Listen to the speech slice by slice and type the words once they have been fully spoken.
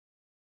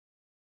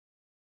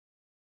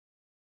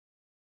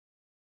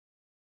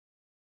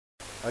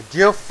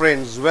Dear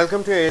friends,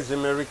 welcome to AS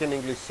American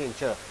English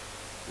Center.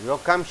 You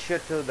come here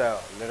to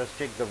let us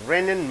take the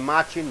Renan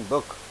Martin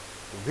book,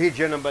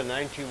 video number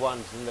 91,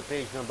 in the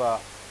page number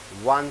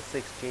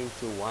 116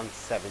 to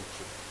 117.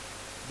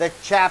 The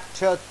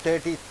chapter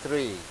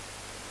 33,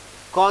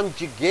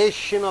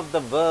 conjugation of the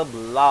verb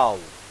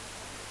love.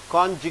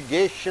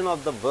 Conjugation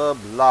of the verb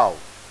love.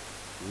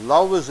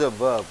 Love is a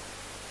verb,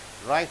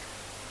 right?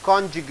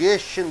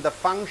 Conjugation, the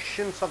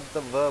functions of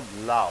the verb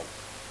love.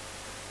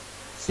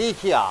 See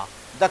here,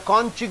 the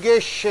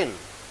conjugation.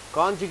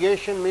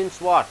 Conjugation means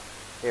what?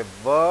 A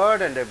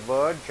word and a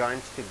word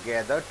joins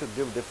together to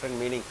give different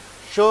meaning.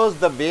 Shows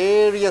the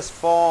various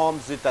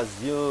forms it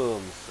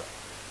assumes.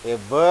 A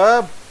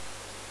verb,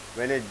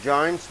 when it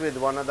joins with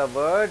one other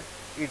word,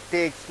 it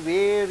takes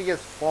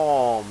various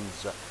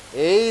forms.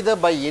 Either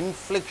by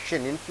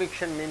inflection.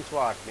 Inflection means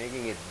what?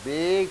 Making it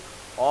big,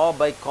 or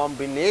by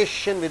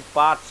combination with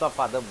parts of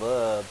other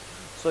verbs.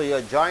 So you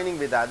are joining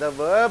with other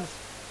verbs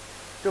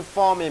to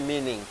form a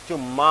meaning, to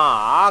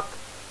mark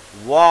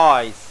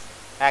voice,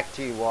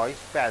 active voice,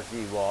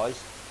 passive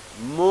voice,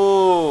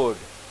 mood,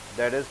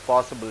 that is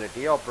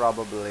possibility or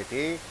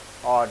probability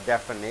or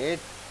definite,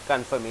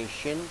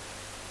 confirmation,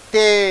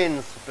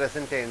 tense,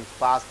 present tense,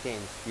 past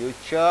tense,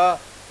 future,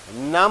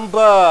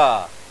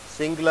 number,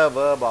 singular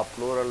verb or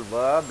plural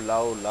verb,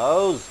 love,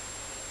 loves,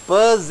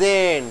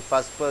 person,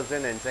 first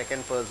person and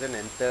second person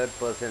and third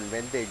person,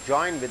 when they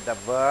join with the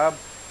verb,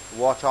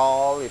 what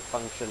all it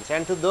functions,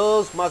 and to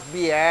those must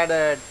be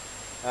added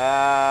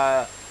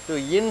to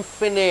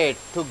infinite,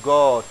 to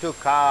go, to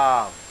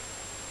come,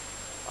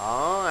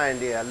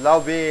 and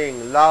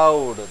loving,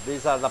 loud,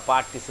 these are the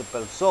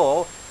participles.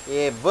 So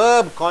a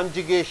verb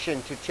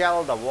conjugation to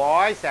tell the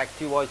voice,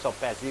 active voice or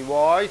passive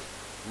voice,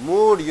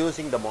 mood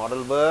using the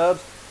modal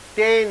verbs,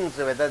 tense,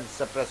 whether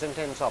it's a present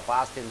tense or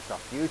past tense or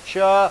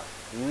future,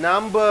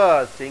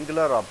 number,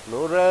 singular or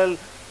plural,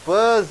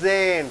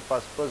 person,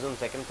 first person,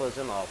 second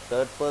person or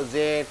third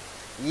person,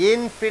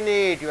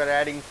 infinite, you are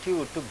adding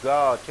to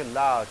go, to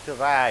love, to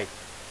write,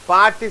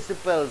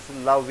 participles,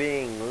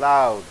 loving,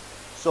 loud.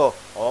 So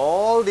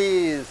all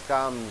these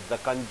comes the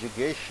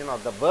conjugation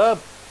of the verb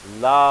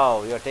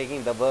love. You are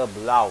taking the verb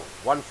love,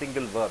 one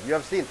single verb. You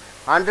have seen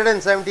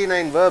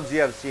 179 verbs,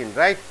 you have seen,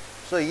 right?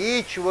 So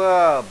each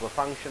verb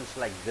functions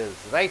like this,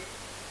 right?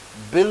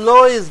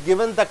 Below is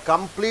given the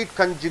complete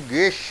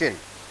conjugation.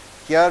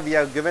 Here we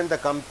have given the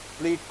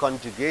complete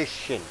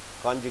conjugation.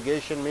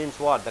 Conjugation means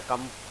what? The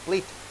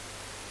complete,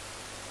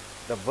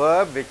 the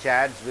verb which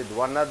adds with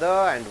one another,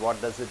 and what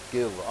does it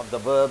give of the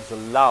verbs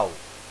love,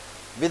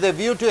 with a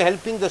view to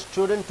helping the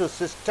student to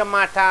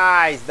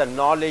systematize the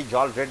knowledge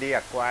already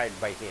acquired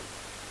by him.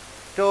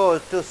 To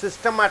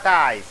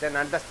systematize and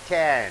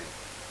understand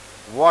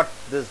what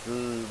this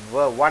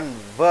one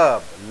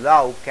verb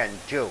love can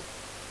do.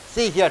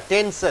 See here,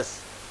 tenses.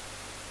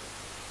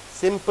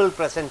 Simple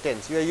present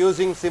tense. You are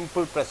using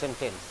simple present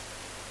tense.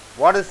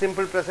 What is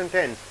simple present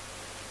tense?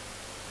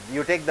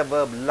 You take the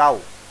verb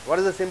love. What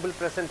is the simple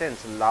present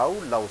tense?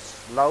 Love, loves,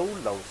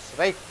 love, loves,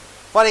 right?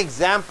 For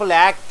example,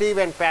 active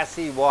and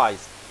passive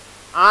voice.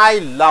 I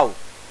love.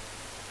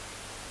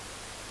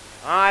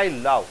 I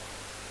love.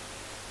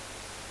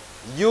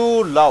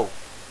 You love.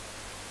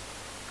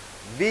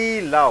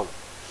 We love.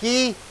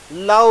 He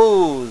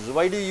loves.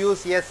 Why do you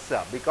use yes?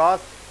 Because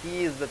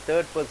he is the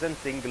third person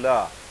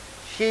singular.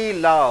 She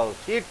loves,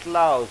 it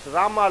loves,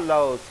 Rama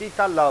loves,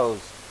 Sita loves,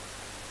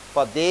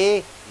 for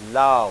they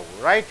love,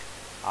 right?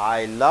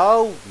 I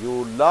love,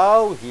 you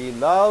love, he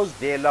loves,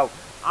 they love.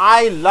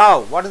 I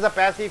love, what is the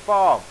passive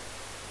form?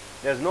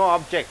 There is no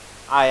object.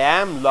 I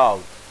am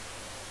loved.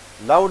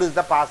 Loved is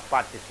the past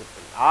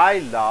participle. I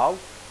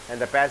love, and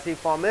the passive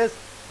form is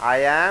I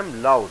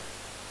am loved.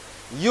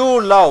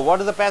 You love, what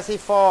is the passive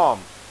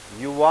form?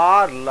 You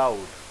are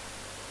loved.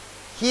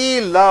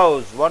 He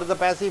loves, what is the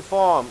passive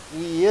form?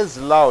 He is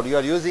loved. You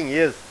are using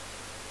is.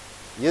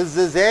 Is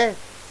a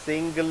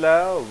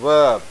singular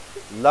verb.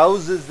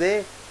 Loves is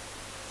a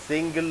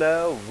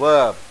singular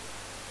verb.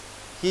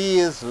 He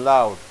is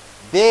loved.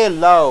 They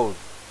loved.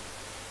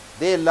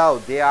 They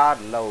love. They are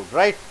loved,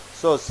 right?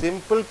 So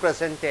simple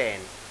present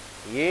tense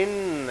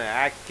in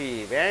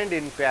active and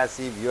in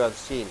passive you have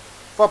seen.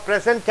 For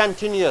present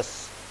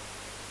continuous,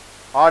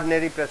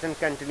 ordinary present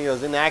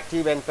continuous in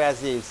active and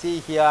passive, see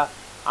here,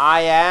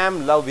 I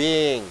am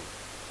loving.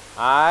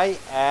 I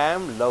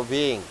am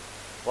loving.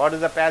 What is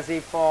the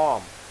passive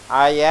form?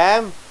 I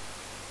am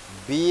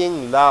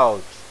being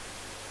loved.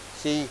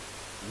 See,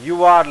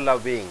 you are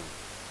loving.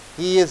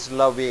 He is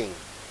loving.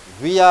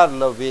 We are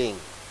loving.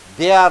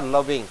 They are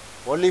loving.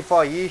 Only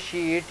for he,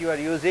 she, it you are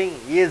using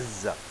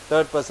is,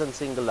 third person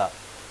singular.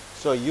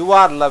 So you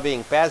are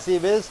loving.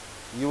 Passive is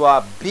you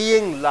are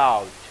being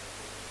loved.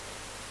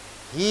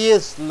 He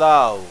is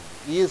loved.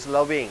 He is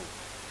loving.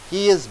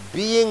 He is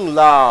being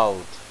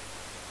loved.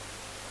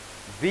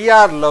 We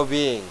are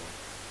loving.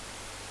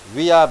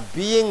 We are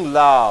being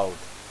loved.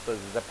 So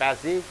this is the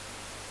passive.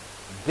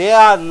 They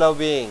are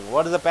loving.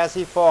 What is the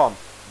passive form?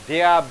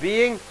 They are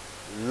being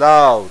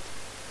loved.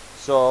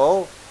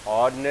 So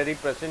ordinary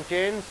present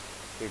tense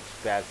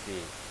it's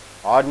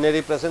passive.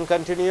 Ordinary present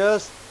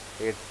continuous,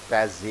 it's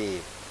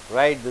passive.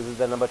 Right? This is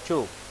the number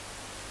 2.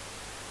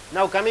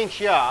 Now coming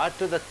here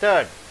to the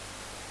third,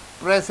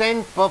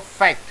 present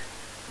perfect.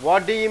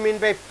 What do you mean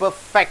by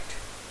perfect?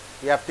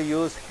 You have to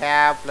use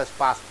have plus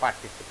past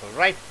participle,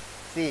 right?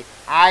 See,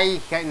 I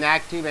in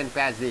active and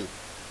passive.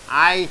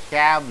 I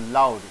have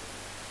loved.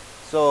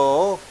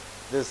 So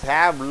this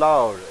have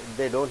loved,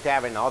 they don't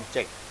have an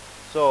object.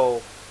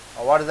 So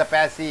what is the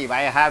passive?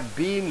 I have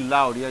been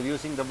loved. You are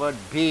using the word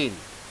been.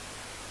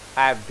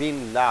 I have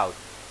been loved.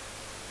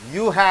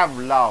 You have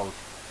loved.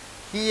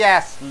 He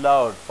has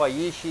loved. For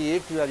he, she,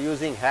 it, you are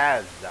using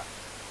has.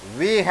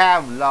 We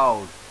have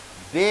loved.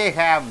 They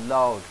have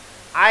loved.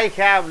 I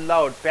have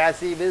loved.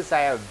 Passive is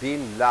I have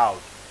been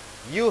loved.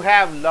 You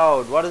have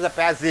loved. What is the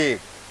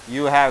passive?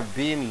 You have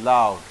been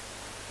loved.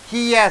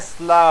 He has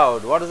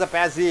loved. What is the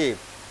passive?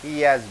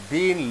 He has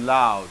been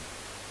loved.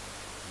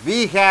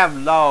 We have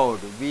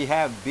loved. We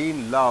have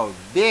been loved.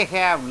 They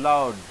have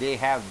loved. They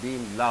have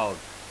been loved.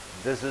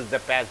 This is the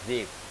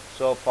passive.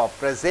 So for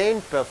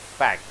present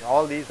perfect,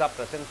 all these are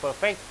present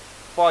perfect.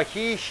 For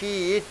he,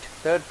 she, it,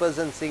 third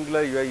person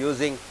singular, you are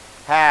using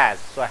has.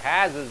 So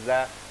has is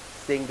the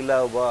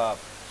singular verb.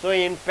 So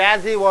in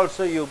passive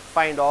also you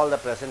find all the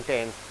present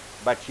tense,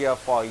 but here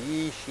for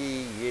he,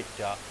 she, it,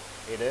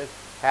 it is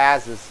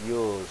has is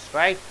used,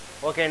 right?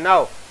 Okay,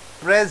 now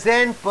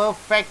present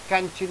perfect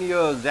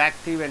continuous,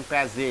 active and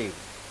passive.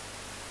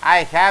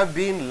 I have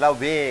been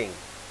loving.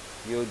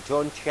 You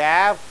don't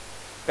have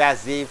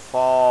passive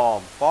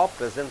form for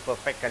present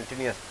perfect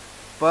continuous.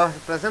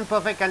 Present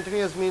perfect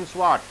continuous means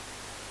what?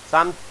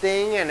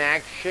 Something, an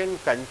action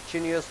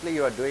continuously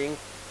you are doing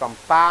from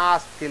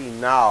past till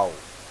now.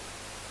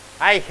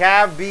 I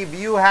have been,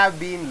 you have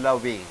been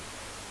loving.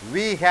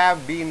 We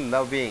have been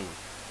loving.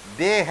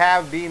 They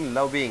have been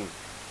loving.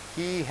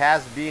 He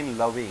has been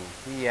loving.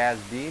 He has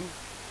been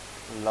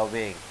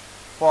loving.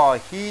 For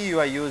he you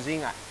are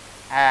using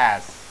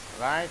as,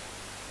 right?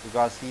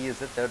 Because he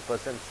is a third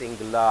person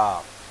singular.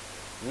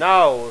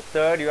 Now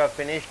third you have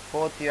finished,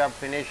 fourth you have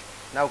finished.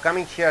 Now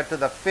coming here to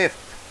the fifth.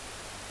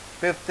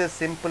 Fifth is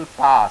simple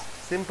past.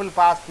 Simple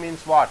past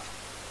means what?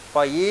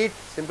 For eat,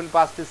 simple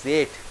past is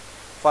ate.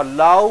 For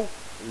love,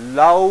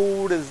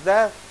 loved is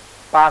the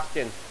past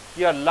tense.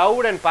 Here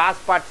loved and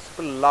past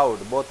participle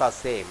loved, both are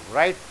same,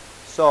 right?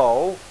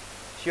 So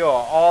sure,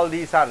 all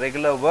these are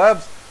regular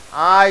verbs.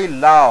 I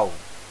love,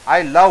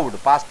 I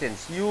loved, past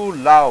tense. You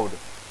loved,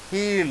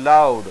 he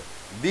loved,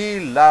 we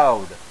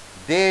loved,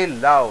 they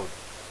loved.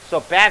 So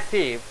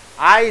passive,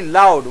 I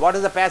loved. What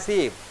is the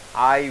passive?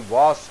 I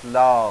was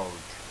loved.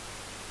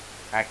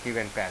 Active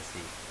and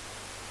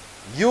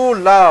passive. You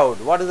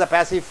loved. What is the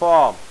passive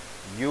form?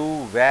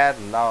 You were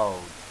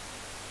loved.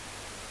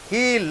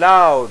 He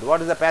loved. What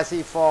is the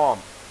passive form?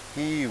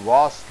 He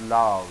was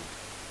loved.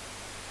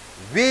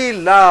 We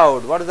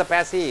loved. What is the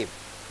passive?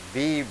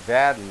 We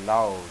were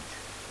loved.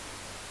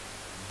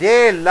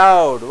 They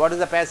loved. What is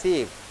the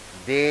passive?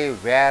 They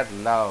were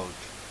loved.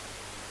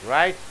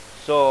 Right?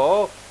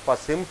 So for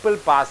simple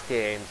past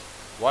tense,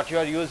 what you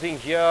are using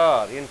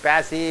here in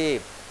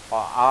passive,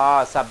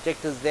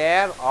 subject is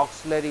there,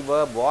 auxiliary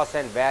verb was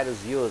and were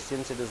is used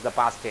since it is the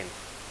past tense.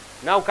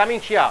 Now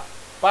coming here,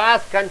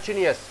 past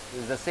continuous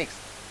is the sixth.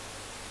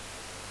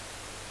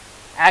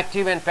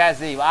 Active and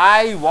passive.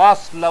 I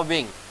was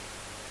loving.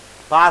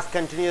 Past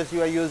continuous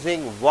you are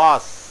using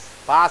was.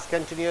 Past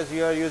continuous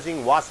you are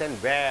using was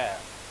and were.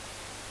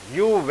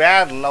 You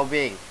were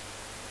loving.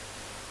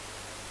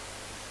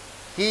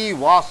 He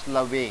was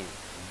loving.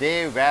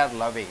 They were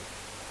loving.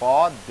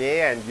 For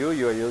they and you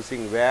are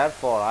using were.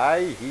 For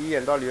I, he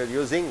and all you are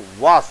using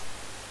was.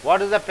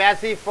 What is the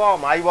passive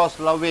form? I was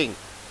loving.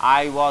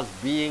 I was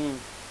being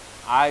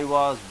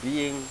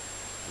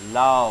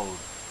loved.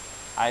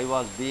 I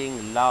was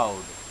being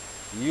loved.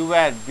 You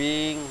were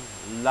being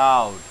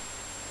loved.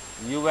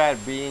 You were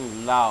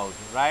being loved,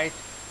 right?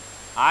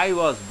 I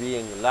was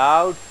being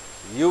loved.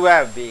 You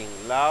were being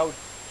loved.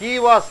 He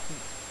was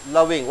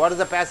loving. What is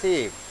the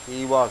passive?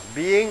 He was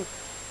being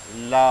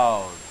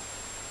loved.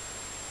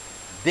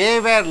 They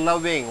were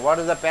loving. What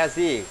is the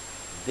passive?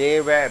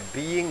 They were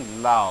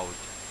being loved,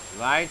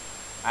 right?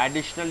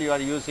 Additional you are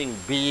using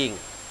being.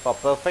 For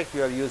perfect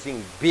you are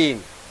using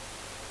been.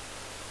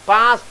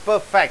 Past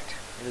perfect,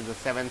 it is the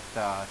seventh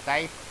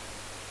type.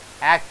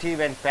 Active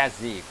and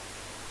passive.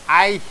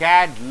 I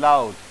had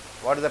loved.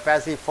 What is the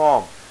passive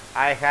form?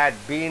 I had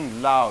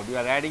been loved. You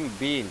are adding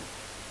been.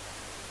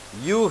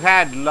 You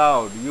had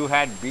loved. You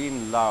had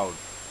been loved.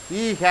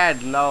 He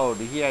had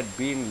loved. He had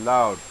been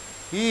loved.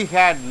 He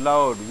had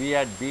loved. We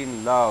had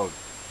been loved.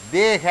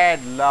 They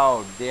had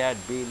loved. They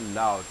had been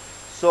loved.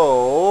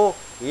 So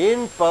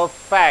in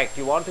perfect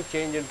you want to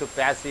change into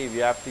passive,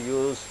 you have to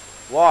use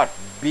what?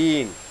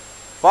 Been.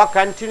 For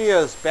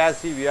continuous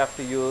passive you have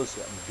to use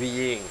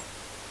being.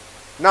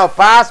 Now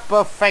past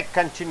perfect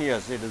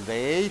continuous, it is the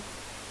eighth.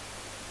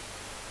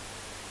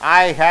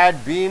 I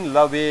had been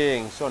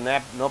loving. So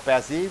no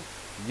passive.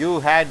 You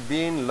had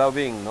been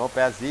loving. No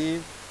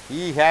passive.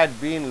 He had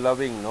been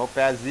loving. No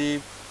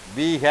passive.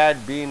 We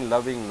had been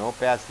loving, no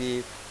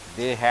passive.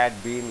 They had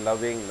been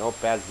loving, no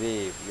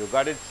passive. You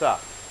got it, sir?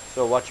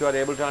 So what you are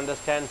able to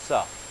understand,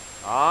 sir?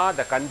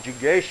 The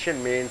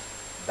conjugation means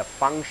the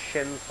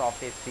functions of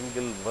a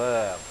single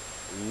verb.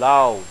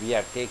 Love, we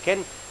have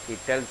taken. It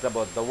tells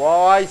about the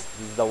voice.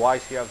 This is the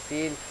voice you have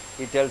seen.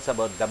 It tells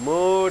about the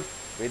mood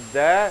with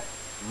the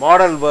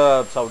modal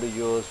verbs, how to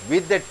use,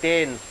 with the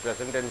tense,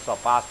 present tense or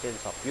past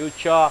tense or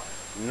future,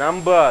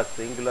 numbers,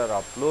 singular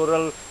or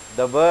plural,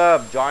 the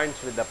verb joins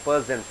with the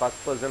person, first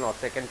person or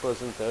second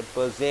person, third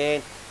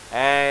person,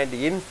 and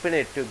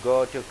infinite, to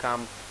go, to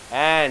come,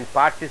 and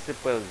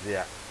participles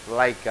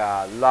like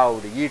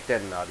loved,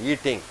 eaten or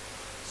eating.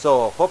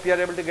 So hope you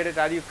are able to get it.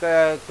 Are you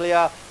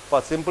clear?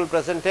 For simple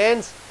present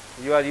tense,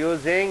 you are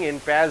using in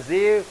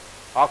passive,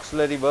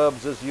 auxiliary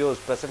verbs is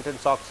used, present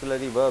tense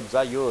auxiliary verbs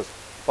are used.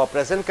 For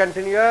present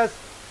continuous,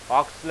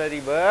 auxiliary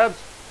verbs,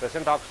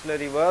 present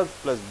auxiliary verbs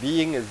plus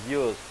being is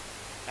used.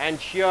 And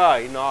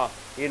here,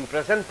 in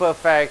present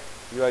perfect,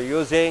 you are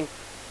using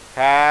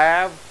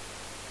have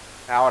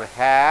or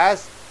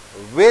has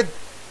with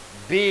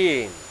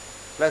been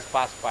plus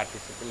past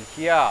participle.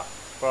 Here,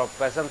 for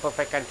present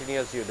perfect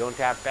continuous, you don't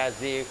have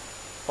passive.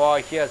 For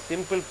here,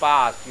 simple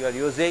past, you are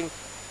using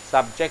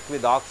subject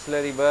with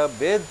auxiliary verb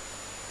with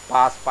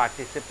past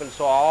participle.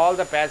 So all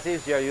the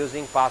passives you are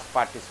using past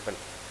participle.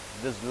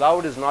 This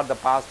loved is not the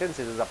past tense,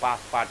 it is the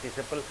past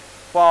participle.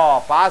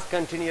 For past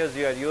continuous,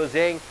 you are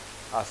using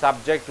a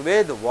subject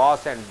with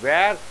was and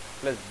were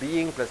plus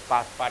being plus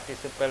past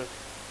participle.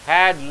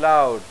 Had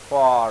loved.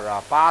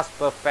 For past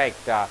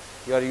perfect,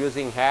 you are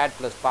using had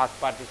plus past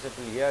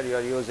participle. Here you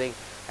are using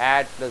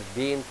had plus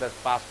been plus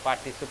past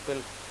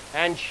participle.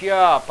 And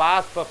here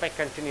past perfect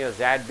continuous,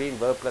 had been,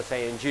 verb plus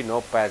ing,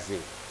 no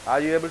passive. Are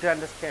you able to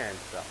understand,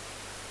 sir?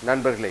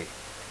 நண்பர்களே,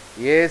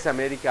 ace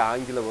அமெரிக்க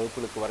ஆங்கில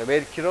வகுப்புகளுக்கு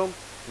வரவேற்கிறோம்.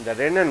 இந்த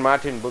ரென்னன்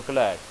Martin புக்கில்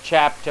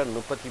chapter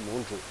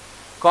 33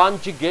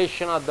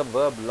 conjugation of the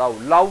verb love.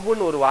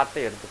 லவ்னு ஒரு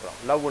வார்த்தை எடுத்துக்கிறோம்.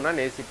 லவ்னா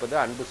நேசிப்பது,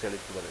 அன்பு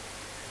செலுத்துவது.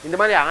 இந்த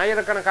மாதிரி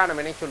ஆயிரக்கணக்கான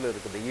வினைச்சொல்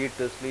இருக்குது.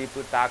 ஈட்டு, ஸ்லீப்பு,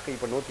 டாக்கு,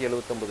 இப்போ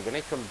 179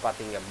 வினைச்சொல்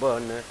பார்த்தீங்க.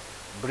 பேர்னு,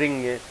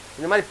 பிரிங்கு,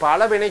 இந்த மாதிரி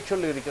பல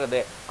வினைச்சொல் இருக்கிறது.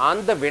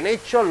 அந்த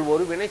வினைச்சொல்,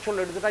 ஒரு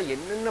வினைச்சொல் எடுத்துட்டா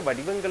என்னென்ன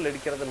வடிவங்கள்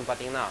எடுக்கிறதுன்னு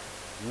பார்த்தீங்கன்னா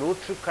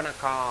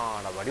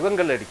நூற்றுக்கணக்கான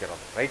வடிவங்கள்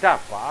எடுக்கிறது. ரைட்டா?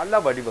 பல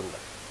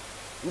வடிவங்கள்.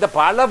 இந்த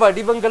பல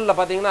வடிவங்களில்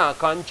பார்த்தீங்கன்னா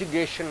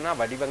கான்ஜுகேஷன்னா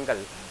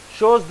வடிவங்கள்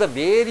shows the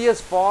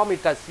various form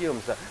it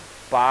assumes.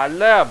 பல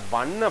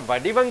வண்ண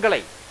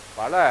வடிவங்களை,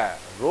 பல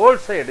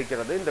ரோல்ஸை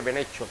எடுக்கிறது இந்த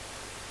வினைச்சொல்.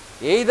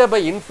 எய்தர்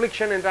பை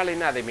இன்ஃப்ளிக்ஷன் என்றால்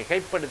என்ன, அதை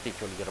மிகைப்படுத்தி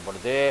சொல்கிற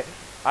பொழுது,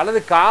 அல்லது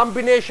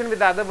காம்பினேஷன்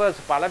வித்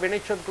அதர்ஸ், பல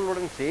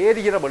வினைச்சொற்களுடன்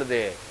சேர்கிற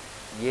பொழுது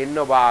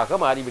என்னவாக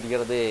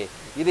மாறிவிடுகிறது.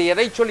 இது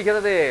எதை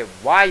சொல்கிறது?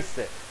 வாய்ஸ்,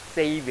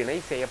 செய்வினை,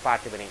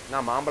 செயப்பாட்டு வினை.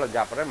 நான் மாம்பழம்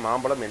சாப்பிட்றேன்,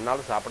 மாம்பழம்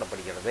என்னால்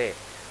சாப்பிடப்படுகிறது.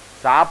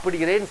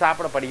 சாப்பிடுகிறேன்,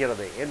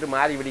 சாப்பிடப்படுகிறது என்று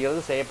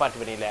மாறிவிடுகிறது செயப்பாட்டு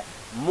வினையில்.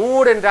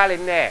 மூட் என்றால்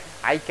என்ன?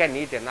 ஐ கேன்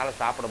ஈட், என்னால்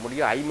சாப்பிட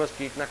முடியும். ஐ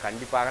மஸ்ட் ஈட்னா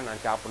கண்டிப்பாக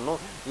நான்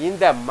சாப்பிடணும்.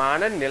 இந்த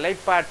மன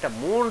நிலைப்பாட்டை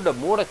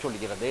மூட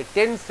சொல்கிறது.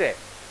 டென்ஸு,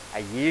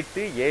 ஐ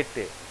ஈட்டு,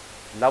 ஏட்டு,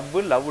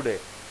 லவ்வு, லவ்டு,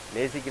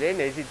 நேசிக்கிறேன்,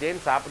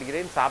 நேசித்தேன்,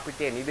 சாப்பிடுகிறேன்,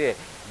 சாப்பிட்டேன். இது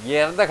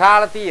இறந்த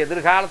காலத்தை,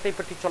 எதிர்காலத்தை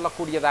பற்றி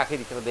சொல்லக்கூடியதாக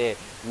இருக்கிறது.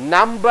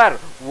 நம்பர்,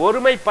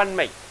 ஒருமை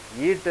பன்மை.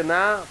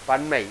 ஈட்டுனா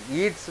பன்மை,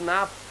 ஈட்ஸ்னா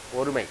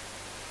ஒருமை,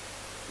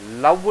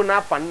 லவ்னா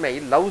பன்மை,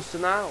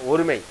 லவ்ஸ்னா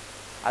ஒருமை,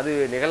 அது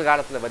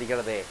நிகழ்காலத்தில்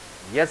வருகிறது.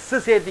 எஸ்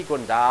சேர்த்தி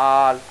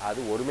கொண்டால் அது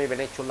ஒருமை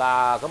வினை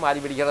சொல்லாக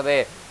மாறிவிடுகிறது.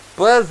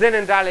 பர்சன்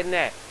என்றால் என்ன?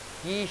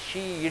 he,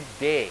 she, it,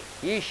 they.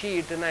 he, she,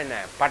 itனா என்ன?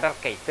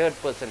 படற்கை, தேர்ட்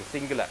பர்சன்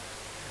சிங்குலர்.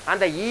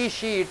 அந்த he,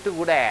 she, it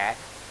கூட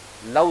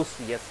லவ்ஸ்,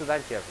 எஸ்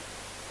தான் சேரும்.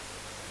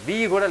 வி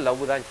கூட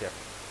லவ் தான்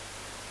சேரும்,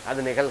 அது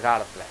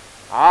நிகழ்காலத்தில்.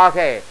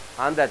 ஆக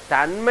அந்த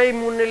தன்மை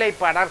முன்னிலை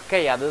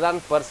படற்கை, அதுதான்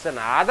பர்சன்.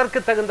 அதற்கு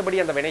தகுந்தபடி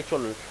அந்த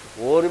வினைச்சொல்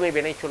ஒருமை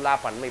வினைச்சொல்லா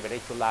பன்மை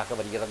வினைச்சொல்லாக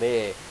வருகிறது.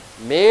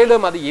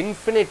 மேலும் அது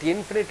இன்ஃபினிட்.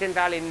 இன்ஃபினிட்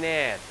என்றால் என்ன?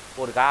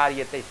 ஒரு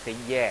காரியத்தை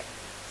செய்ய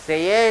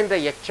என்ற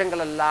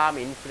எச்சங்கள் எல்லாம்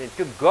இன்ஃபினிட்.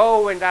 டு கோ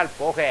என்றால்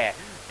போக,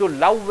 டு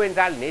லவ்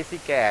என்றால்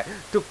நேசிக்க,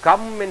 டு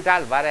கம்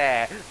என்றால் வர,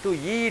 டு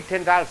ஈட்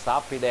என்றால்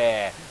சாப்பிட.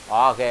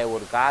 ஆக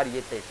ஒரு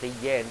காரியத்தை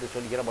செய்ய என்று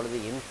சொல்கிற பொழுது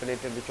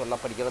இன்ஃபினிட் என்று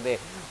சொல்லப்படுகிறது.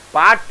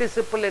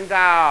 பார்ட்டிசிபிள்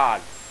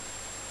என்றால்,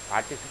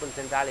 பார்ட்டிசிபிள்ஸ்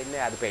என்றால் என்ன?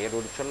 அது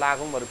பெயரொரு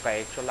சொல்லாகவும் வரும்,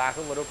 பெயர்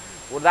சொல்லாகவும் வரும்.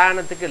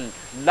 உதாரணத்துக்கு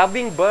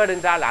லவ்விங் பேர்ட்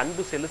என்றால்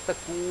அன்பு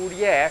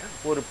செலுத்தக்கூடிய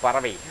ஒரு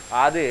பறவை,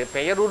 அது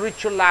பெயருரு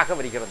சொல்லாக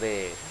வருகிறது.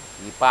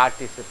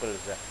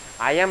 பார்ட்டிசிபிள்ஸ்.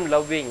 ஐ ஆம்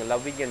லவ்விங்,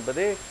 லவ்விங்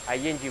என்பது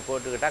ஐஎன்ஜி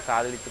போட்டுக்கிட்டால்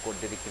காதலித்து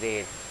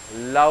கொண்டிருக்கிறேன்.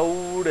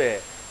 லவ்டு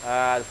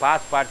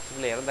பாஸ்ட்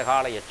பார்ட்டிசிபிள் இறந்த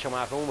கால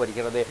எச்சமாகவும்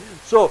வருகிறது.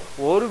 ஸோ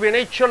ஒரு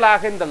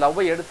வினைச்சொல்லாக இந்த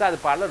லவ்வை எடுத்து அது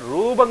பல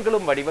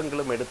ரூபங்களும்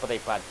வடிவங்களும் எடுப்பதை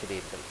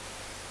பார்க்கிறீர்கள்.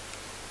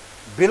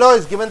 Below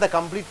is given the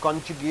complete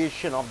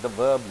conjugation of the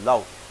verb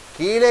love.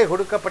 கீழே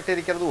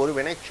கொடுக்கப்பட்டிருக்கிறது ஒரு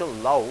வினைச்சொல்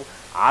love,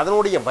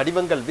 அதனுடைய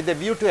வடிவங்கள் with a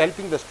view to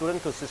helping the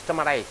student to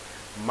systematize.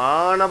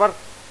 மாணவர்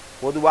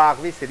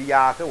பொதுவாகவே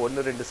சரியாக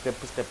 1-2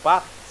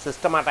 ஸ்டெப்பாக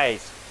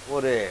systematize,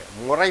 ஒரு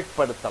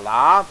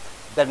முறைப்படுத்தலாம்.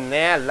 The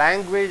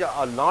language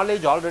or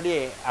knowledge already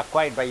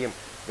acquired by him.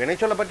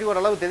 வினைச்சொல்லை பற்றி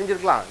ஓரளவு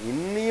தெரிஞ்சிருக்கலாம்.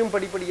 இன்னியும்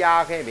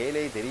படிப்படியாக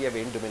வேலை தெரிய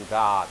வேண்டும்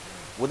என்றால்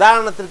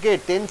உதாரணத்திற்கு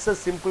டென்ஸ்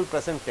சிம்பிள்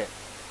ப்ரெசன்ட்.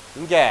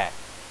 இங்கே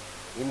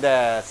இந்த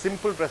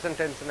சிம்பிள் ப்ரெசன்ட்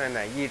டென்ஸ்னா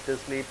என்ன? ஈட்டு,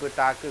 ஸ்லீப்பு,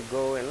 டாக்கு,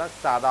 கோ எல்லாம்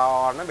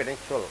சாதாரண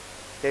வினைச்சொல்.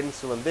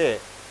 டென்ஸ் வந்து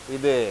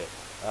இது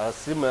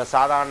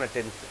சாதாரண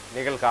டென்ஸ்,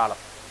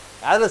 நிகழ்காலம்.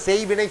 அதில்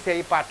செய்வினை,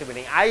 செய்பாட்டு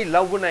வினை. ஐ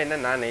லவ்னா என்ன?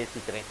 நான்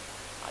நேசிக்கிறேன்.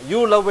 யூ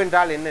லவ்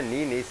என்றால் என்ன? நீ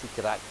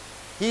நேசிக்கிறாய்.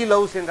 ஹீ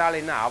லவ்ஸ் என்றால்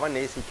என்ன? அவன்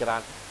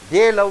நேசிக்கிறான்.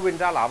 தே லவ்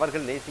என்றால்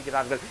அவர்கள்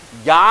நேசிக்கிறார்கள்.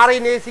 யாரை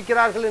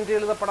நேசிக்கிறார்கள் என்று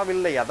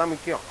எழுதப்படவில்லை, அதான்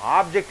முக்கியம்.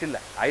 ஆப்ஜெக்ட் இல்லை.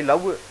 I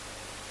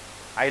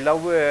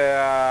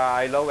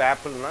love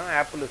ஆப்பிள்னா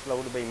apple is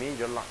loved by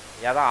மீன்னு சொல்லலாம்.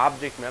 ஏதாவது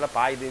ஆப்ஜெக்ட் மேலே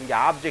பாயுது. இங்கே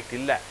ஆப்ஜெக்ட்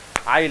இல்லை,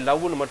 ஐ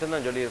லவ்னு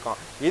மட்டும்தான்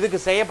சொல்லியிருக்கோம். இதுக்கு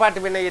செய்யப்பாட்டு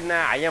வினை என்ன?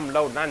 ஐ எம்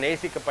லவ், நான்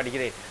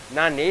நேசிக்கப்படுகிறேன்.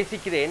 நான்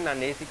நேசிக்கிறேன்,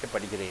 நான்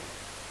நேசிக்கப்படுகிறேன்.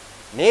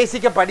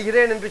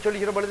 நேசிக்கப்படுகிறேன் என்று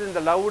சொல்கிற பொழுது இந்த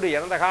லவ்டு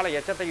இறந்த கால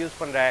எச்சத்தை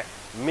யூஸ் பண்ணுற.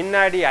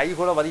 முன்னாடி ஐ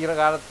கூட வருகிற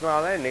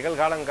காலத்தினால,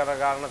 நிகழ்காலங்கிற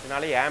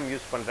காரணத்தினாலே ஆம்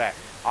யூஸ் பண்ணுற.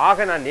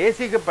 ஆக நான்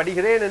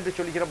நேசிக்கப்படுகிறேன் என்று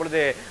சொல்கிற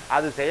பொழுது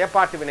அது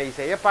செய்யப்பாட்டு வினை.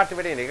 செய்யப்பாட்டு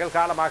வினை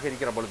நிகழ்காலமாக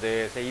இருக்கிற பொழுது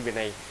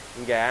செய்வினை.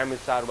 இங்கே am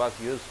is R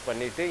was use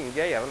பண்ணிட்டு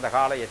இங்கே இறந்த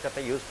கால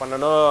எச்சத்தை யூஸ்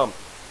பண்ணணும்.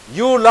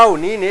 யூ லவ்,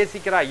 நீ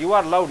நேசிக்கிறாய். யூ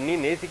ஆர் லவ், நீ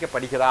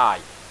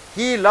நேசிக்கப்படுகிறாய்.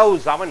 ஹீ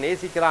லவ்ஸ், அவன்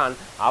நேசிக்கிறான்,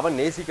 அவன்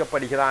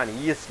நேசிக்கப்படுகிறான்.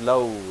 He is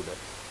loved.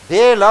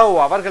 They love,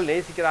 அவர்கள்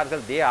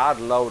நேசிக்கிறார்கள். தே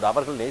ஆர் லவ்டு,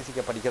 அவர்கள்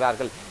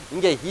நேசிக்கப்படுகிறார்கள்.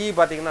 இங்கே ஹீ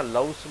பார்த்தீங்கன்னா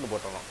லவ்ஸ்ன்னு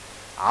போட்டணும்.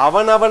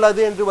 அவன் அவள்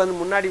அது என்று வந்து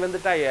முன்னாடி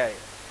வந்துட்டா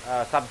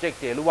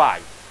சப்ஜெக்ட்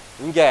எழுவாய்.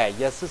 இங்கே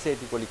எஸ்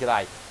சேர்த்து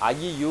கொள்கிறாய். ஐ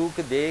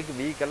யூக்கு, தேக்கு,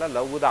 வீக்கெல்லாம்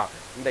லவ் தான்.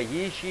 இந்த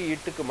ஈ ஷி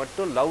இட்டுக்கு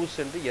மட்டும் லவ்ஸ்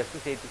என்று எஸ்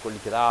சேர்த்து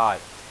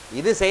கொள்கிறாய்.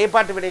 இது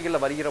செயற்பாட்டு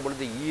வினைகளில் வருகிற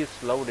பொழுது ஈஸ்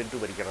லவ்ட் என்று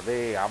வருகிறது.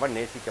 அவன்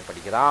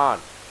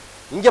நேசிக்கப்படுகிறான்.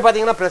 இங்கே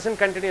பார்த்தீங்கன்னா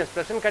ப்ரெசன்ட் கண்டினியூஸ்.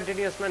 ப்ரெசன்ட்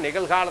கண்டினியூஸ்னா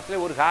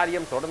நிகழ்காலத்தில் ஒரு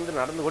காரியம் தொடர்ந்து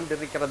நடந்து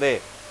கொண்டிருக்கிறது.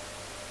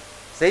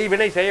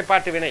 செய்வினை,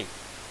 செயற்பாட்டு வினை.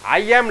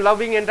 ஐ ஆம்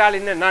லவ்விங் என்றால்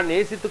என்ன? நான்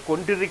நேசித்து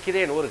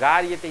கொண்டிருக்கிறேன், ஒரு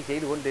காரியத்தை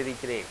செய்து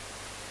கொண்டிருக்கிறேன்.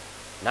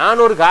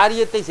 நான் ஒரு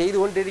காரியத்தை செய்து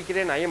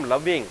கொண்டிருக்கிறேன். ஐ எம்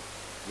லவ்விங்,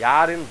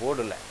 யாருன்னு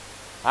போடல.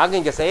 ஆக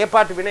இங்கே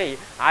செயற்பாட்டு வினை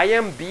ஐ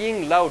எம்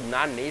பீயிங் லவ்ட்,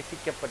 நான்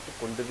நேசிக்கப்பட்டு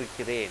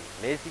கொண்டிருக்கிறேன்.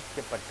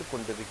 நேசிக்கப்பட்டு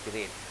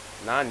கொண்டிருக்கிறேன்,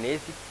 நான்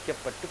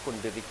நேசிக்கப்பட்டு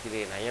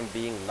கொண்டிருக்கிறேன். I am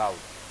being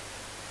loved.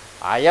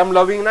 I am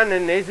லவ்விங்னா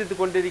நான் நேசித்து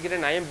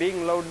கொண்டிருக்கிறேன். ஐ எம்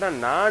பீயிங் லவ்ட்னா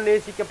நான்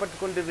நேசிக்கப்பட்டு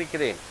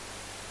கொண்டிருக்கிறேன்.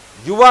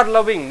 யூ ஆர்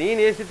லவ்விங், நீ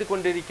நேசித்து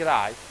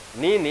கொண்டிருக்கிறாய்,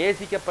 நீ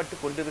நேசிக்கப்பட்டு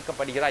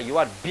கொண்டிருக்கப்படுகிறாய். You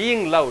are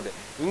being loved.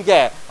 இங்கே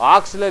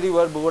ஆக்சிலரி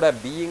வெர்பு கூட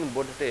பீயிங்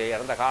போட்டுட்டு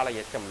இறந்த கால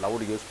எச்சம்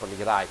loved use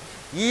பண்ணுகிறாய்.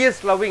 E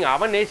is loving,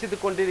 அவன் நேசித்து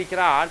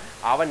கொண்டிருக்கிறான்,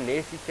 அவன்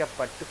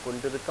நேசிக்கப்பட்டு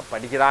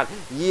கொண்டிருக்கப்படுகிறான்.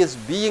 ஈ இஸ்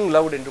பீயிங்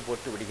லவ்டு என்று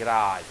போட்டு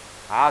விடுகிறாய்.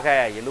 ஆக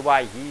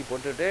எழுவாய் ஹீ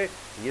போட்டுட்டு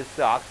இஸ்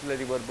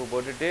ஆக்சிலரி வெர்பு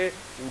போட்டுட்டு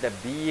இந்த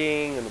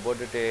பீயிங்னு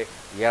போட்டுட்டு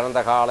இறந்த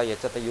கால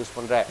எச்சத்தை யூஸ்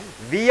பண்ணுற.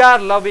 வி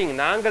ஆர் லவ்விங்,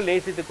 நாங்கள்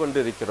நேசித்து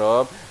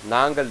கொண்டிருக்கிறோம்,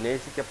 நாங்கள்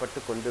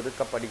நேசிக்கப்பட்டு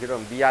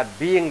கொண்டிருக்கப்படுகிறோம். வி ஆர்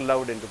பீயிங்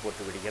லவ்ட் என்று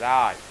போட்டு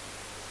விடுகிறாய்.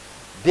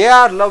 தே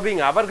ஆர்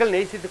லவ்விங், அவர்கள்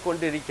நேசித்து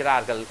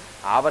கொண்டிருக்கிறார்கள்,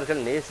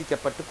 அவர்கள்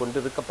நேசிக்கப்பட்டு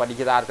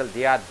கொண்டிருக்கப்படுகிறார்கள்.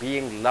 They are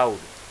being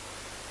loved.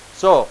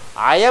 So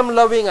I ஆம்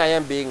லவ்விங், ஐ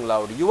ஆம் being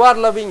loved. You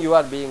are loving, you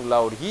are being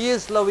loved. He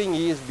is loving,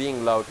 he is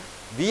being loved.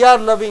 We are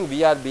loving, we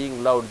are being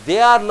loved. They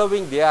are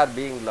loving, they are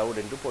being loved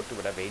என்று போட்டு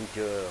விட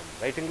வேண்டும்.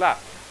 ரைட்டுங்களா?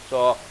 So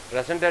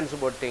present tense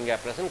போட்டீங்க,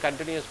 present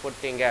continuous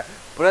போட்டீங்க,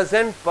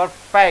 present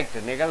perfect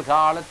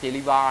நிகழ்கால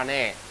தெளிவான.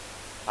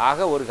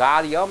 ஆக ஒரு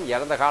காரியம்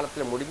இறந்த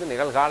காலத்தில் முடிந்து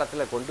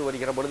நிகழ்காலத்தில் கொண்டு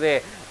வருகிற பொழுது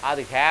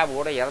அது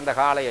ஹேவோட இறந்த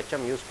கால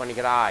எச்சம் யூஸ்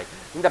பண்ணுகிறாய்.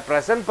 இந்த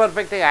ப்ரெசன்ட்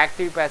பர்ஃபெக்டை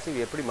ஆக்டிவ்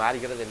பேசிவ் எப்படி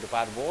மாறுகிறது என்று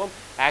பார்ப்போம்.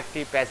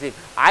 Active passive.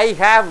 I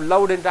have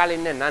loved என்றால்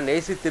என்ன? நான்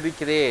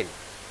நேசித்திருக்கிறேன்.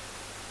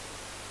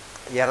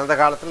 இறந்த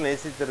காலத்தில்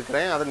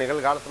நேசித்திருக்கிறேன், அது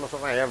நிகழ்காலத்தில்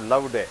சொல்கிறேன் ஐ ஹவ்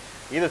லவ்டு.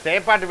 இது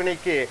செயற்பாட்டு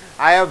வினைக்கு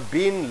ஐ ஹவ்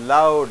பீன்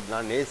லவ்ட்,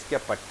 நான்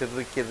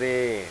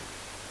நேசிக்கப்பட்டிருக்கிறேன்.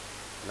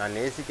 நான்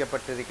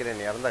நேசிக்கப்பட்டிருக்கிறேன்.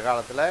 இறந்த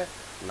காலத்தில்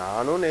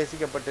நானும்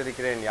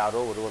நேசிக்கப்பட்டிருக்கிறேன்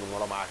யாரோ ஒருவர்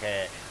மூலமாக.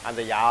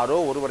 அந்த யாரோ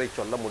ஒருவரை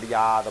சொல்ல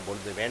முடியாத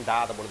பொழுது,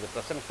 வேண்டாத பொழுது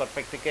ப்ரெசன்ட்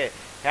பர்ஃபெக்ட்டுக்கு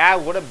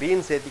ஹேவ் கூட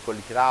பீன் சேர்த்தி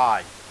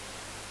கொள்கிறாய்.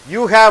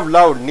 யூ ஹேவ்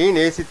லவ்ட், நீ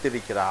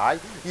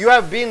நேசித்திருக்கிறாய். யூ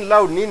ஹேவ் பீன்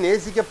லவ்ட், நீ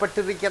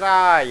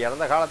நேசிக்கப்பட்டிருக்கிறாய்.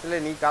 இறந்த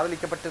காலத்தில் நீ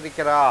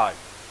காதலிக்கப்பட்டிருக்கிறாய்.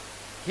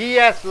 He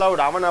has loved,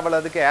 அவன் அவள்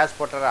அதுக்கு has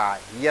போட்டரா.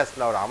 He has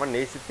loved, அவன்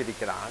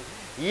நேசித்திருக்கிறான்.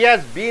 He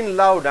has been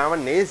loved,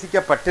 அவன்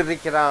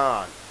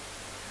நேசிக்கப்பட்டிருக்கிறான்.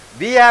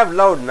 We have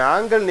loved,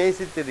 நாங்கள்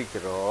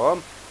நேசித்திருக்கிறோம்,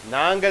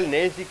 நாங்கள்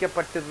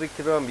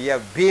நேசிக்கப்பட்டிருக்கிறோம். We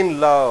have been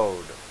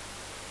loved.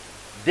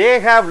 They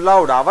have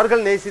loved,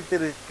 அவர்கள்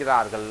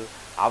நேசித்திருக்கிறார்கள்,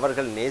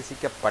 அவர்கள்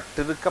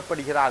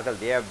நேசிக்கப்பட்டிருக்கப்படுகிறார்கள்.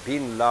 They have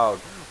been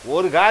loved.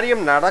 ஒரு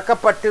காரியம்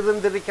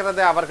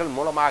நடக்கப்பட்டிருந்திருக்கிறது அவர்கள்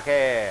மூலமாக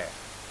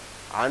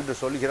என்று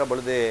சொல்கிற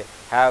பொழுது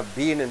have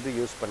been என்று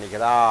யூஸ்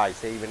பண்ணுகிறாய்.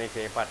 செய்வினை,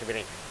 செயற்பாட்டு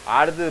வினை.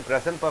 அடுத்து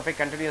ப்ரெசன்ட் பர்ஃபெக்ட்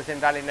கண்டினியூஸ்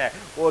என்றால் என்ன?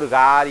 ஒரு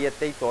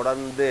காரியத்தை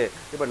தொடர்ந்து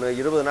இப்போ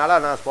 20 நாளாக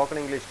நான் ஸ்போக்கன்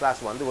இங்கிலீஷ் கிளாஸ்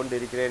வந்து கொண்டு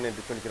இருக்கிறேன்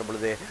என்று சொல்கிற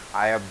பொழுது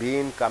I have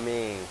been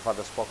coming for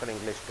the spoken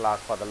English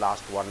class for the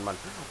last 1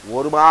 month.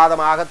 ஒரு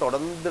மாதமாக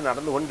தொடர்ந்து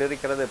நடந்து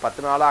கொண்டிருக்கிறது,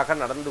 10 நாளாக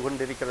நடந்து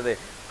கொண்டிருக்கிறது,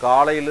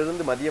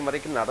 காலையிலிருந்து மதியம்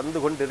வரைக்கும்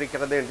நடந்து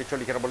கொண்டிருக்கிறது என்று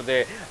சொல்கிற பொழுது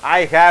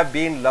ஐ ஹாவ்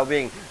பீன்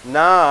லவ்விங்,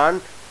 நான்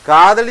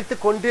காதலித்து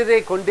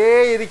கொண்டே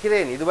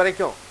இருக்கிறேன்.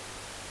 இதுவரைக்கும்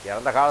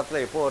இறந்த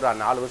காலத்தில் இப்போ ஒரு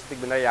 4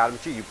 வருஷத்துக்கு முன்னாடி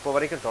ஆரம்பித்து இப்போ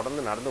வரைக்கும்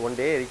தொடர்ந்து நடந்து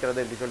கொண்டே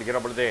இருக்கிறது என்று சொல்லிக்கிற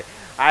பொழுது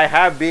ஐ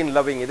ஹாவ் பீன்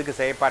லவ்விங், இதுக்கு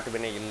செயற்பாட்டு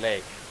வினை இல்லை.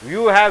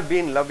 யூ ஹாவ்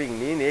பீன் லவ்விங்,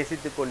 நீ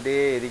நேசித்து கொண்டே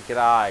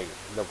இருக்கிறாய்.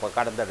 இந்த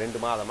கடந்த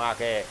 2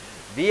 மாதமாக.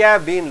 வி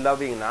ஹாவ் பீன்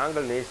லவ்விங்,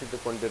 நாங்கள் நேசித்து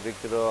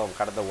கொண்டிருக்கிறோம்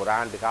கடந்த 1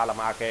 ஆண்டு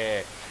காலமாக.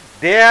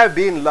 தே ஹாவ்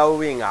பீன்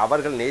லவ்விங்,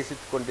 அவர்கள்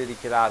நேசித்து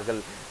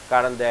கொண்டிருக்கிறார்கள்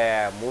கடந்த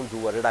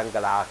 3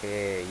 வருடங்களாக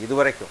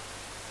இதுவரைக்கும்.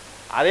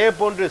 அதே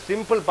போன்று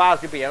சிம்பிள்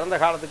பாஸ்ட், இப்போ இறந்த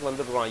காலத்துக்கு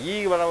வந்துடுறோம். ஈ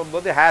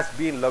வரும்போது ஹேஸ்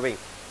பீன் லவ்விங்,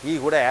 ஈ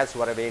கூட ஹேஸ்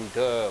வர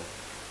வேண்டும்.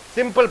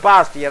 சிம்பிள்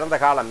பாஸ்ட் இறந்த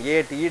காலம்,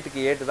 ஈட்டுக்கு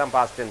ஏட்டு தான்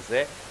பாஸ்ட் டென்ஸு.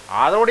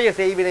 அதனுடைய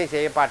செய்வினை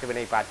செயற்பாட்டு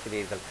வினை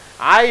பார்க்கிறீர்கள்.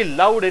 ஐ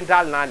லவ்ட்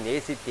என்றால் நான்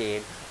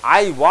நேசித்தேன்.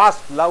 ஐ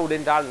வாஸ் லவ்ட்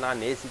என்றால்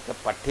நான்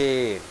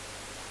நேசிக்கப்பட்டேன்.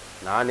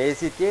 நான்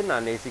நேசித்தேன்,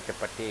 நான்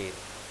நேசிக்கப்பட்டேன்.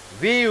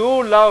 வி யூ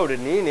லவ்ட்,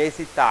 நீ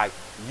நேசித்தாய்.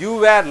 யூ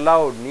வேர்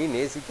லவ்ட், நீ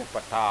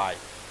நேசிக்கப்பட்டாய்.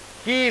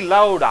 ஹீ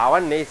லவ்ட்,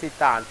 அவன்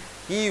நேசித்தான்.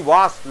 ஹீ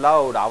வாஸ்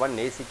லவ்ட், அவன்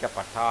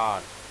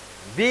நேசிக்கப்பட்டான்.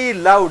 வி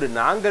லவ்ட்,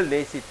 நாங்கள்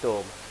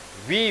நேசித்தோம்.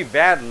 வி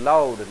வேர்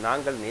லவ்ட்,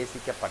 நாங்கள்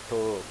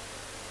நேசிக்கப்பட்டோம்.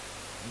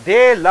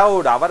 தே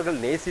லவ்ட், அவர்கள்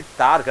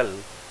நேசித்தார்கள்.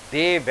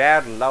 தே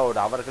வேர் லவ்ட்,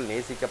 அவர்கள்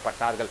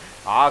நேசிக்கப்பட்டார்கள்.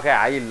 ஆக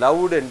ஐ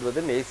லவ்ட்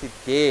என்பது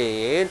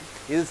நேசித்தேன்.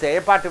 இது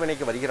செயற்பாட்டு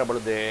வினைக்கு வருகிற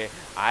பொழுது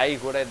ஐ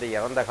கூட இந்த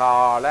இறந்த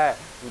கால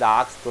இந்த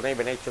ஆக்ஸ் துணை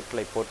வினை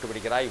சொற்களை போட்டு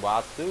விடுகிறாய்.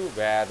 வாஸ்து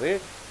வேறு,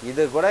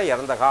 இது கூட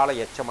இறந்த கால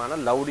எச்சமான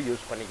லவ்டு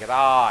யூஸ்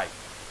பண்ணிக்கிறாய்.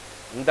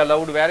 இந்த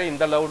லவ்டு வேறு,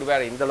 இந்த லவ்டு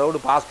வேறு. இந்த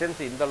லவ்டு பாஸ்ட்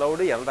டென்ஸ், இந்த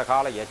லவ்டு இறந்த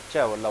கால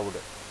எச்ச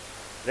லவ்டு.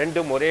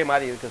 ரெண்டும் ஒரே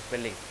மாதிரி இருக்குது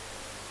spelling.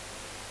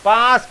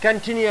 Past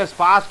continuous,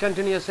 past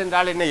continuous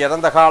என்றால் என்ன?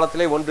 இறந்த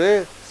காலத்திலே ஒன்று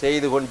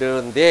செய்து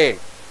கொண்டிருந்தேன்.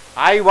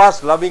 ஐ வாஸ்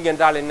லவ்விங்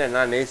என்றால் என்ன?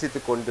 நான் நேசித்து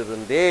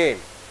கொண்டிருந்தேன்.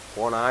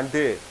 போன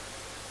ஆண்டு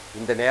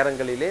இந்த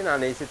நேரங்களிலே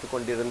நான் நேசித்து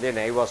கொண்டிருந்தேன்.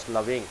 I was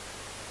loving.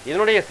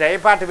 இதனுடைய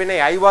செயற்பாட்டு வினை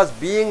ஐ வாஸ்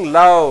பீயிங்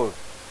லவ்ட்,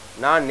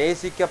 நான்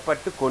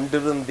நேசிக்கப்பட்டு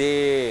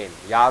கொண்டிருந்தேன்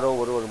யாரோ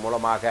ஒருவர்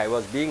மூலமாக. I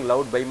was being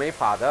loved by my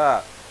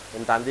father,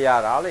 என்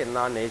தந்தையாரால்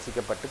நான்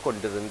நேசிக்கப்பட்டு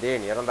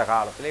கொண்டிருந்தேன். இறந்த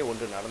காலத்திலே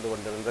ஒன்று நடந்து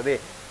கொண்டிருந்தது.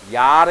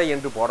 யாரை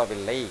என்று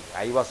போடவில்லை.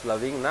 ஐ வாஸ்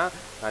லவ்விங்னா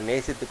நான்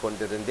நேசித்து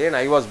கொண்டிருந்தேன்.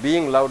 ஐ வாஸ்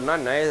பீயிங் லவ்ட்னா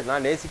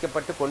நான்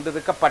நேசிக்கப்பட்டு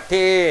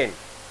கொண்டிருக்கப்பட்டேன்.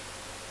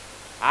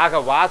 ஆக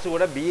வாசு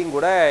கூட பீயிங்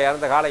கூட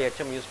இறந்த கால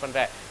எச்சம் யூஸ்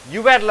பண்ணுற.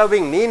 யூ ஆர்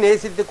லவ்விங், நீ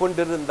நேசித்து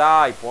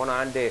கொண்டிருந்தாய் போன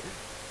ஆண்டு.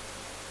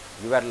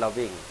 You are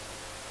loving,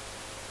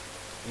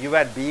 you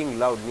are being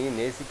loved, நீ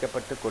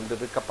நேசிக்கப்பட்டு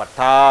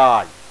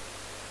கொண்டிருக்கப்பட்டாய்.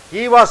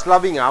 he was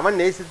loving, அவன்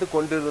நேசித்து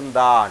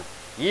கொண்டிருந்தான்.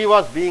 he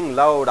was being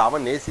loved,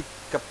 அவன்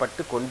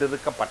நேசிக்கப்பட்டு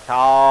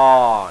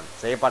கொண்டிருக்கப்பட்டான்.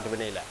 செயற்பாட்டு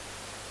வினையில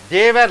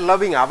they were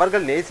loving,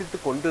 அவர்கள் நேசித்து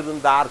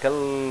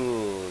கொண்டிருந்தார்கள்.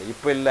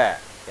 இப்போ இல்லை,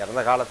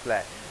 இறந்த காலத்தில்.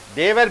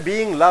 they were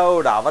being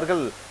loved,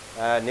 அவர்கள்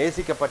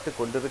நேசிக்கப்பட்டு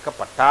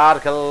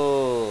கொண்டிருக்கப்பட்டார்கள்.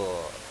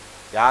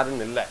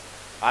 யாருன்னு இல்லை.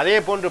 அதே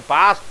போன்று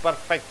பாஸ்ட்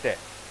பர்ஃபெக்ட்.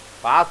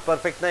 பாஸ்ட்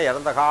பர்ஃபெக்ட்னா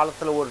இறந்த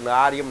காலத்தில் ஒரு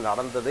காரியம்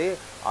நடந்தது,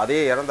 அதே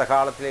இறந்த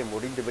காலத்திலே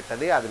முடிந்து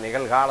விட்டது, அது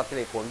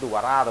நிகழ்காலத்திலே கொண்டு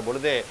வராத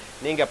பொழுது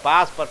நீங்கள்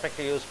பாஸ்ட்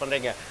பர்ஃபெக்டை யூஸ்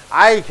பண்ணுறீங்க.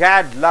 ஐ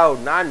ஹேட் லவ்,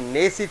 நான்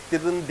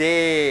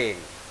நேசித்திருந்தேன்.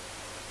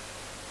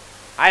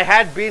 ஐ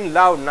ஹேட் பீன்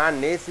லவ், நான்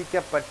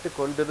நேசிக்கப்பட்டு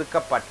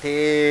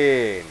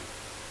கொண்டிருக்கப்பட்டேன்.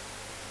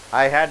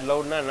 ஐ ஹேட்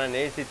லவ்னா நான்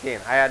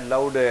நேசித்தேன். ஐ had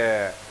loved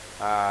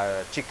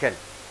chicken,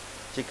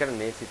 chicken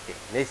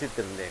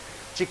நேசித்திருந்தேன்.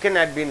 Chicken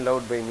had been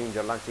loved by மீன்னு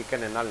சொல்லலாம்.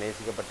 சிக்கன் என்னால்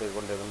நேசிக்கப்பட்டு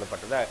கொண்டு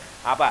இருந்தப்பட்டது.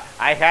 அப்போ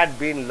ஐ ஹேட்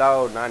பீன்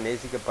லவ், நான்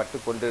நேசிக்கப்பட்டு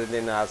கொண்டு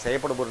இருந்தேன்.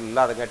 செய்யப்படும் பொருள்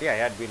இல்லாதங்காட்டி ஐ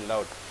ஹேட் பீன்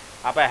லவ்ட்.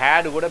 அப்போ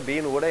ஹேடு கூட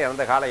பீன் கூட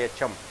இறந்த கால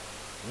எச்சம்.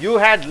 யூ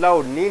ஹேட் லவ்,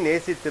 நீ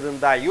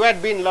நேசித்திருந்தாய். யூ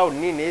ஹேட் பீன் லவ்,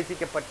 நீ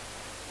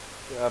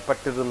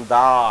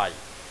நேசிக்கப்பட்டிருந்தாய்.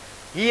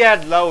 ஹீ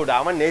ஹேட் லவ்ட்,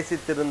 அவன்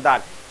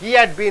நேசித்திருந்தான். ஹீ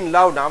ஹேட் பீன்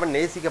லவ்ட், அவன்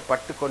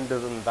நேசிக்கப்பட்டு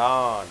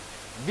கொண்டிருந்தான்.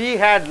 வி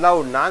ஹேட் லவ்,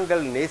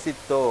 நாங்கள்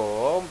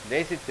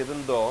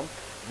நேசித்திருந்தோம்.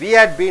 we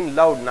had been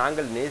loved,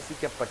 நாங்கள்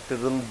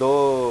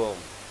நேசிக்கப்பட்டிருந்தோம்.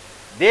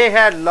 they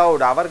had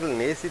loved, அவர்கள்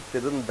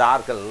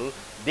நேசித்திருந்தார்கள்.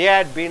 they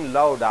had been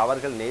loved,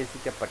 அவர்கள்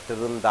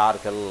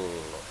நேசிக்கப்பட்டிருந்தார்கள்.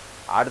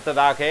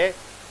 அடுத்ததாக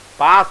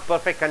பாஸ்ட்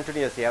பர்ஃபெக்ட்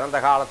கண்டினியூஸ். இறந்த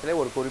காலத்திலே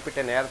ஒரு குறிப்பிட்ட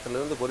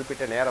நேரத்திலிருந்து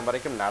குறிப்பிட்ட நேரம்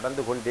வரைக்கும்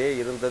நடந்து கொண்டே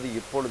இருந்தது,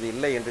 இப்பொழுது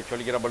இல்லை என்று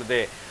சொல்கிற பொழுது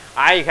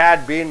ஐ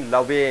ஹேட் பீன்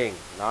லவ்விங்,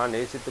 நான்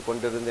நேசித்து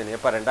கொண்டிருந்தேன்.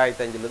 எப்போ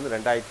 2005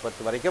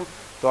 2010 வரைக்கும்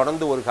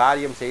தொடர்ந்து ஒரு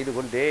காரியம் செய்து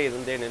கொண்டே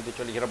இருந்தேன் என்று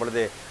சொல்கிற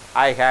பொழுது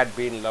ஐ had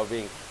been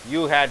loving.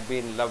 You had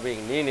been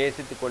loving, நீ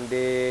நேசித்து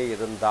கொண்டே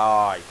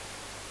இருந்தாய்.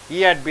 he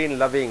had been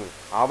loving,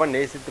 அவன்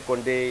நேசித்து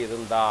கொண்டே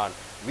இருந்தான்.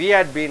 we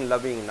had been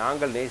loving,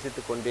 நாங்கள்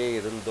நேசித்து கொண்டே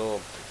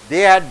இருந்தோம்.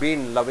 they had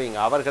been loving,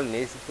 அவர்கள்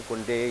நேசித்து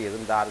கொண்டே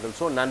இருந்தார்கள்.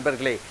 ஸோ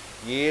நண்பர்களே,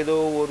 ஏதோ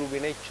ஒரு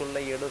வினை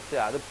சொல்லை எடுத்து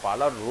அது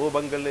பல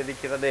ரூபங்கள்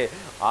இருக்கிறது.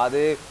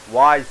 அது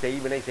வாய்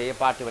செய்வினை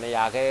செய்யப்பாட்டு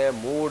வினையாக,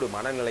 மூடு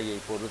மனநிலையை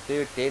பொறுத்து,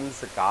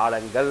 டென்ஸ்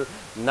காலங்கள்,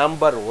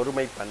 நம்பர்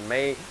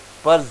ஒருமைப்பன்மை,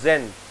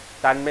 பர்சன்ட்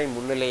தன்மை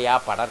முன்னிலையா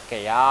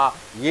படற்கையா,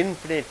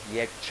 இன்ஃபினிட்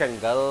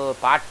எச்சங்கள்,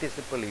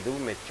 பார்ட்டிசிபிள்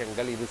இதுவும்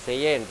எச்சங்கள், இது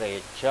செய்ய என்ற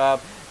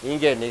எச்சம்.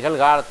 இங்கே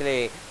நிகழ்காலத்திலே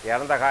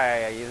இறந்த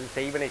இது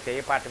செய்வினை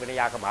செய்யப்பாட்டு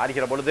வினையாக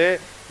மாறுகிற பொழுது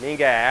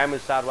நீங்கள் ஆம்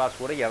இஸ் ஆர்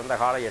வாஸ் கூட இறந்த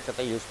கால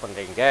எச்சத்தை யூஸ்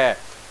பண்ணுறீங்க.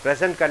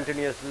 ப்ரெசன்ட்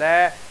கண்டினியூஸில்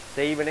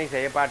செய்வினை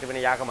செயற்பாட்டு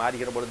வினையாக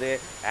மாறுகிற பொழுது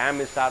am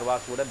is or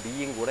was கூட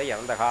being கூட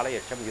இறந்த கால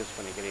எச்சம் யூஸ்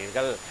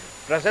பண்ணிக்கிறீர்கள்.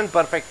 ப்ரெசன்ட்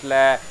பர்ஃபெக்டில்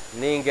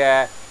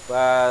நீங்கள்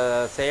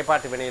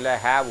செயற்பாட்டு வினையில்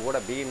have கூட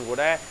been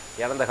கூட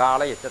இறந்த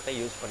கால எச்சத்தை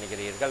யூஸ்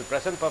பண்ணிக்கிறீர்கள்.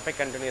 ப்ரெசன்ட்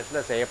பர்ஃபெக்ட்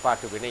கண்டினியூஸில்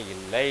செயற்பாட்டு வினை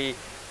இல்லை.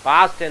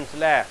 பாஸ்ட்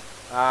டென்ஸில்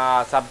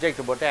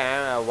சப்ஜெக்ட் போட்டு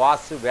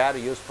வாஸ் வேர்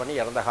யூஸ் பண்ணி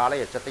இறந்த கால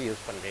எச்சத்தை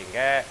யூஸ் பண்ணுறீங்க.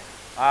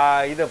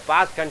 இது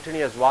பாஸ்ட்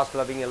கண்டினியூஸ் வாஸ்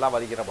லவிங் எல்லாம்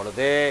வதிக்கிற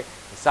பொழுது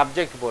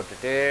சப்ஜெக்ட்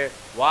போட்டுட்டு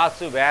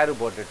வாஸ் வேறு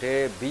போட்டுட்டு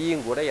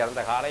பீயிங் கூட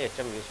இறந்த கால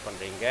எச்சம் யூஸ்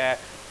பண்ணுறீங்க.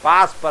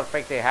 பாஸ்ட்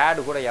பர்ஃபெக்ட்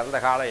ஹேடு கூட இறந்த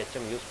கால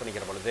எச்சம் யூஸ்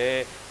பண்ணிக்கிற பொழுது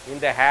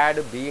இந்த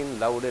ஹேடு பீன்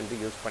லவ்டு என்று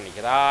யூஸ்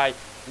பண்ணிக்கிறாய்.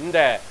 இந்த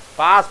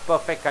பாஸ்ட்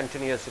பர்ஃபெக்ட்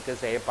கண்டினியூஸுக்கு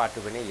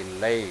செயற்பாட்டு வினை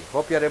இல்லை.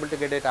 Hope you are able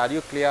to get it. Are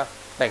you clear?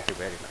 Thank you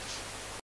very much.